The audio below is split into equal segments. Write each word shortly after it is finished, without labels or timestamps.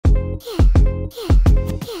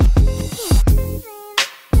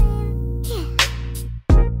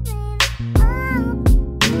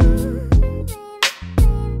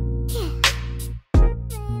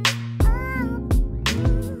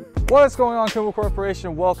What is going on, Kuma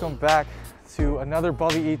Corporation? Welcome back to another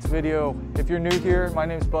Bubby Eats video. If you're new here, my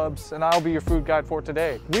name is Bubs and I'll be your food guide for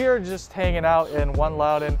today. We are just hanging out in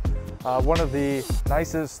Loudon, one of the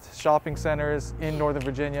nicest shopping centers in Northern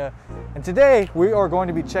Virginia. And today we are going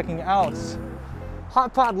to be checking out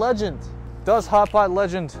Hot Pot Legend. Does Hot Pot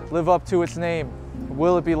Legend live up to its name?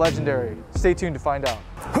 Will it be legendary? Stay tuned to find out.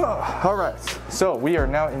 All right, so we are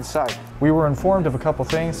now inside. We were informed of a couple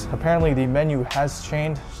things. Apparently the menu has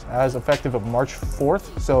changed as effective of March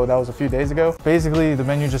 4th. So that was a few days ago. Basically the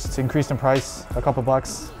menu just increased in price a couple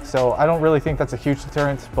bucks. So I don't really think that's a huge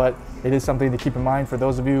deterrent, but it is something to keep in mind for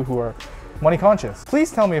those of you who are money conscious.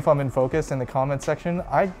 Please tell me if I'm in focus in the comment section.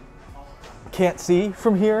 I can't see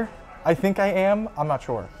from here. I think I am, I'm not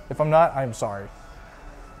sure. If I'm not, I'm sorry.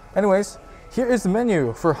 Anyways, here is the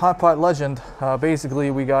menu for Hot Pot Legend.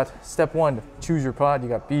 Basically, we got step one, choose your pot. You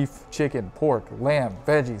got beef, chicken, pork, lamb,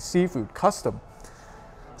 veggies, seafood, custom.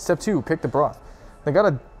 Step two, pick the broth. They got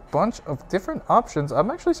a bunch of different options. I'm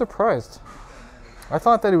actually surprised. I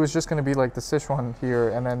thought that it was just gonna be like the Sichuan here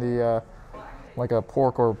and then the like a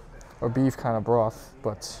pork or beef kind of broth.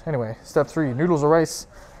 But anyway, step three, noodles or rice.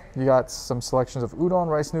 You got some selections of udon,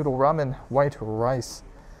 rice noodle, ramen, white rice.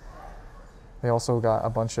 They also got a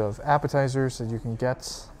bunch of appetizers that you can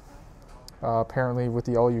get. Apparently with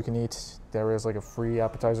the all-you-can-eat, there is like a free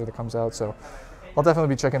appetizer that comes out, so I'll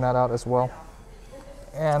definitely be checking that out as well.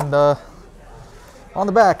 And on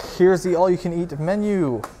the back, here's the all-you-can-eat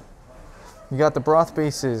menu. You got the broth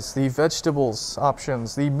bases, the vegetables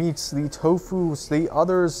options, the meats, the tofus, the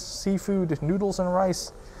others, seafood, noodles, and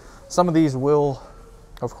rice. Some of these will,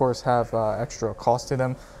 of course, have extra cost to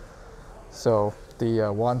them. So the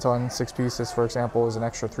wonton 6 pieces, for example, is an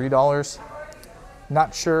extra $3.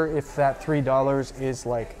 Not sure if that $3 is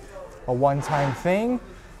like a one-time thing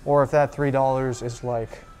or if that $3 is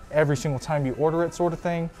like every single time you order it sort of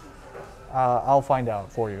thing. I'll find out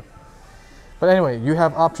for you. But anyway, you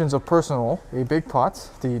have options of personal, a big pot,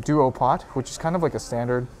 the duo pot, which is kind of like a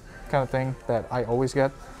standard kind of thing that I always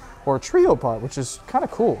get, or a trio pot, which is kind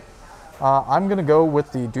of cool. I'm gonna go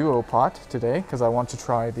with the duo pot today because I want to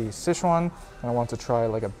try the Sichuan and I want to try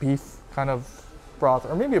like a beef kind of broth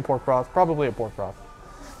or maybe a pork broth, probably a pork broth.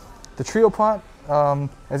 The trio pot,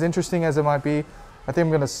 as interesting as it might be, I think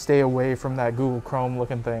I'm gonna stay away from that Google Chrome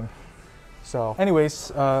looking thing. So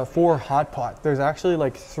anyways, for hot pot, there's actually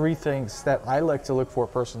like 3 things that I like to look for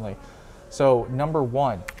personally. So number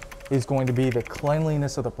 1 is going to be the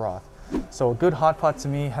cleanliness of the broth. So a good hot pot to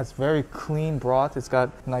me has very clean broth. It's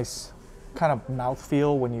got nice kind of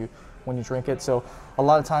mouthfeel when you drink it. So a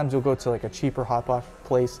lot of times you'll go to like a cheaper hot pot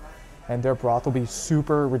place and their broth will be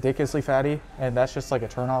super ridiculously fatty, and that's just like a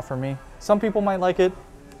turn off for me. Some people might like it.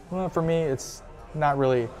 Well, for me, it's not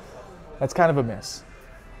really, that's kind of a miss.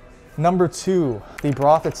 Number 2, the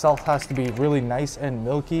broth itself has to be really nice and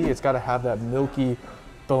milky. It's got to have that milky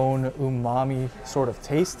bone umami sort of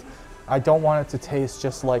taste. I don't want it to taste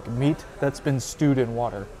just like meat that's been stewed in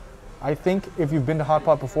water. I think if you've been to hot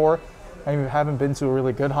pot before and you haven't been to a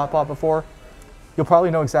really good hot pot before, you'll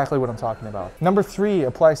probably know exactly what I'm talking about. Number 3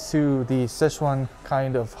 applies to the Sichuan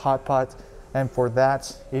kind of hot pot, and for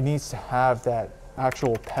that, it needs to have that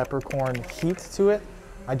actual peppercorn heat to it.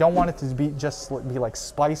 I don't want it to be just be like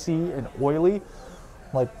spicy and oily,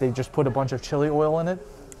 like they just put a bunch of chili oil in it.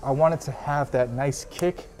 I want it to have that nice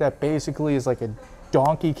kick that basically is like a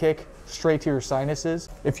donkey kick straight to your sinuses.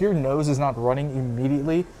 If your nose is not running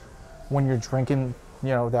immediately when you're drinking, you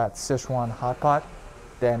know, that Sichuan hot pot,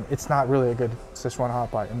 then it's not really a good Sichuan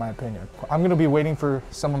hot pot in my opinion. I'm gonna be waiting for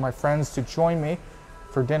some of my friends to join me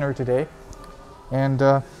for dinner today, and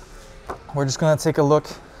we're just gonna take a look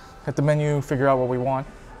at the menu, figure out what we want,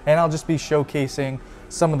 and I'll just be showcasing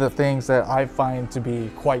some of the things that I find to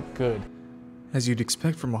be quite good. As you'd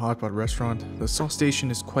expect from a hot pot restaurant, the sauce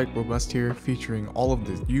station is quite robust here, featuring all of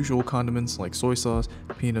the usual condiments like soy sauce,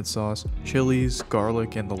 peanut sauce, chilies,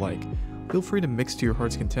 garlic, and the like. Feel free to mix to your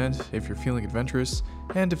heart's content if you're feeling adventurous,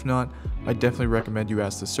 and if not, I definitely recommend you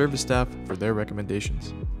ask the service staff for their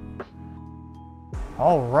recommendations.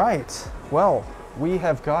 All right, well, we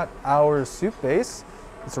have got our soup base.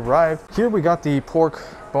 It's arrived. Here we got the pork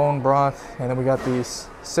bone broth, and then we got the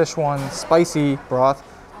Sichuan spicy broth.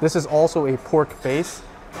 This is also a pork base.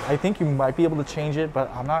 I think you might be able to change it,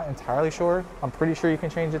 but I'm not entirely sure. I'm pretty sure you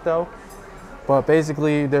can change it though. But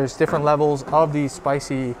basically, there's different levels of the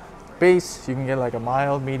spicy base. You can get like a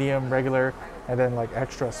mild, medium, regular, and then like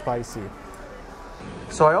extra spicy.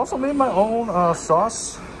 So I also made my own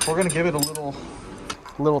sauce. We're gonna give it a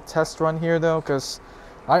little test run here though, because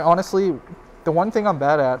I honestly, the one thing I'm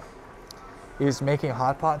bad at is making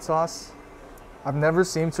hot pot sauce. I've never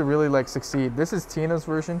seemed to really like succeed. This is Tina's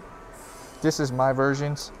version. This is my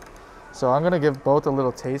versions. So I'm gonna give both a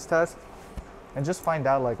little taste test and just find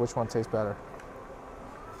out like which one tastes better.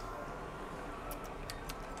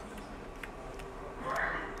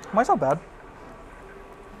 Mine's not bad.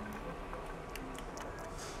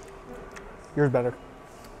 Yours better.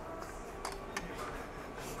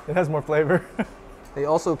 It has more flavor. They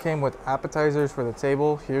also came with appetizers for the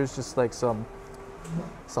table. Here's just like some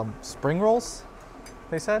spring rolls,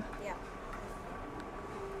 they said. Yeah.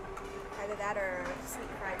 Either that or sweet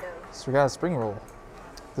fried dough. So we got a spring roll.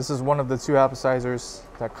 This is one of the 2 appetizers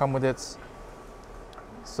that come with it.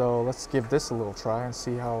 So let's give this a little try and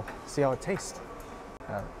see how it tastes.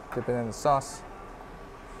 Dip it in the sauce.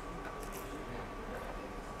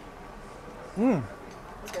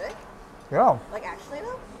 It's good? Yeah. Like actually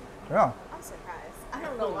though? Yeah. I'm surprised. I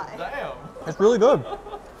don't know why. Damn. It's really good.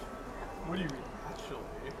 What do you mean, actually?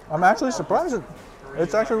 I'm actually surprised.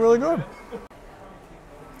 It's actually really good.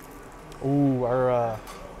 Ooh, our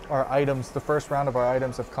items, the first round of our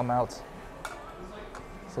items have come out.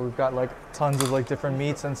 So we've got like tons of like different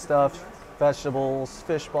meats and stuff, vegetables,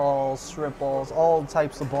 fish balls, shrimp balls, all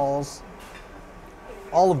types of balls,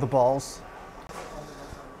 all of the balls.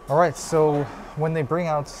 All right, so when they bring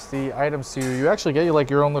out the items to you, you actually get like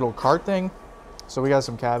your own little cart thing. So we got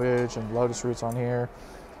some cabbage and lotus roots on here.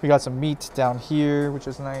 We got some meat down here, which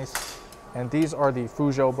is nice. And these are the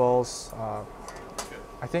Fuzhou balls.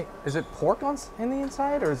 I think, is it pork in the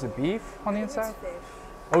inside or is it beef on the inside? Fish.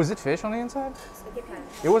 Oh, is it fish on the inside? It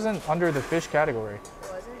depends. It wasn't under the fish category. It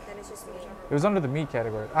wasn't? Then it's just me. It was under the meat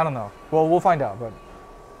category. I don't know. Well, we'll find out, but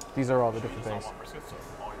these are all the different things.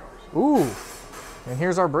 Ooh, and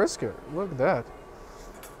here's our brisket. Look at that.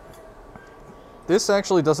 This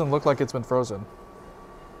actually doesn't look like it's been frozen.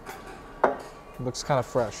 It looks kind of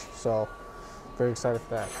fresh, so very excited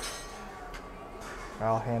for that.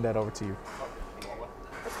 I'll hand that over to you.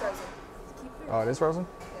 It's frozen. Oh, it is frozen?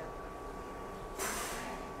 Yeah.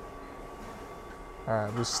 All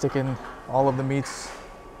right, we're sticking all of the meats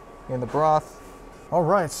in the broth. All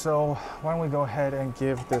right, so why don't we go ahead and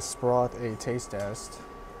give this broth a taste test.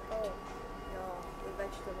 Oh, no. The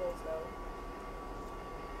vegetables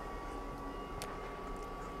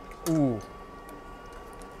though. Ooh.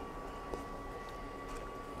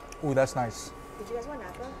 Ooh, that's nice. Did you guys want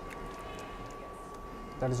Napa?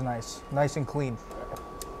 That is nice. Nice and clean.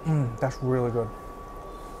 That's really good.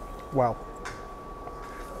 Wow.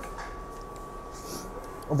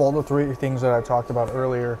 Of all the 3 things that I talked about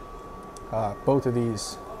earlier, both of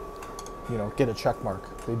these, get a check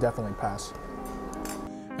mark. They definitely pass.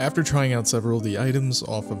 After trying out several of the items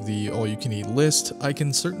off of the all-you-can-eat list, I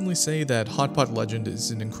can certainly say that Hot Pot Legend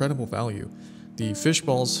is an incredible value. The fish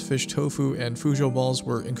balls, fish tofu, and Fuzhou balls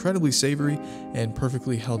were incredibly savory and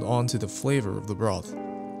perfectly held on to the flavor of the broth.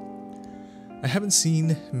 I haven't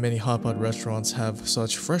seen many hot pot restaurants have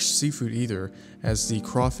such fresh seafood either, as the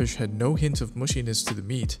crawfish had no hint of mushiness to the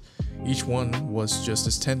meat. Each one was just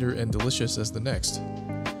as tender and delicious as the next.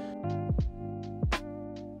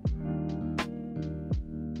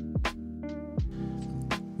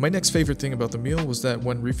 My next favorite thing about the meal was that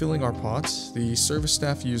when refilling our pots, the service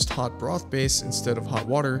staff used hot broth base instead of hot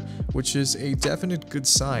water, which is a definite good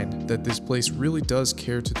sign that this place really does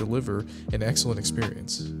care to deliver an excellent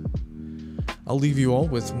experience. I'll leave you all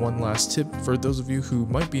with one last tip for those of you who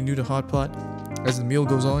might be new to hot pot. As the meal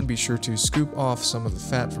goes on, be sure to scoop off some of the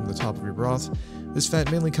fat from the top of your broth. This fat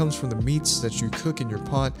mainly comes from the meats that you cook in your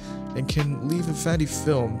pot and can leave a fatty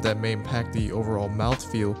film that may impact the overall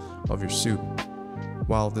mouthfeel of your soup.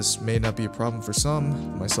 While this may not be a problem for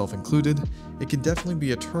some, myself included, it can definitely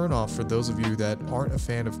be a turn-off for those of you that aren't a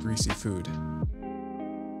fan of greasy food.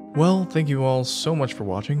 Well, thank you all so much for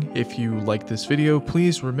watching. If you liked this video,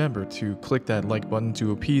 please remember to click that like button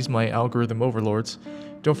to appease my algorithm overlords.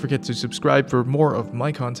 Don't forget to subscribe for more of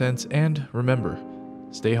my content, and remember,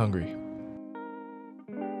 stay hungry.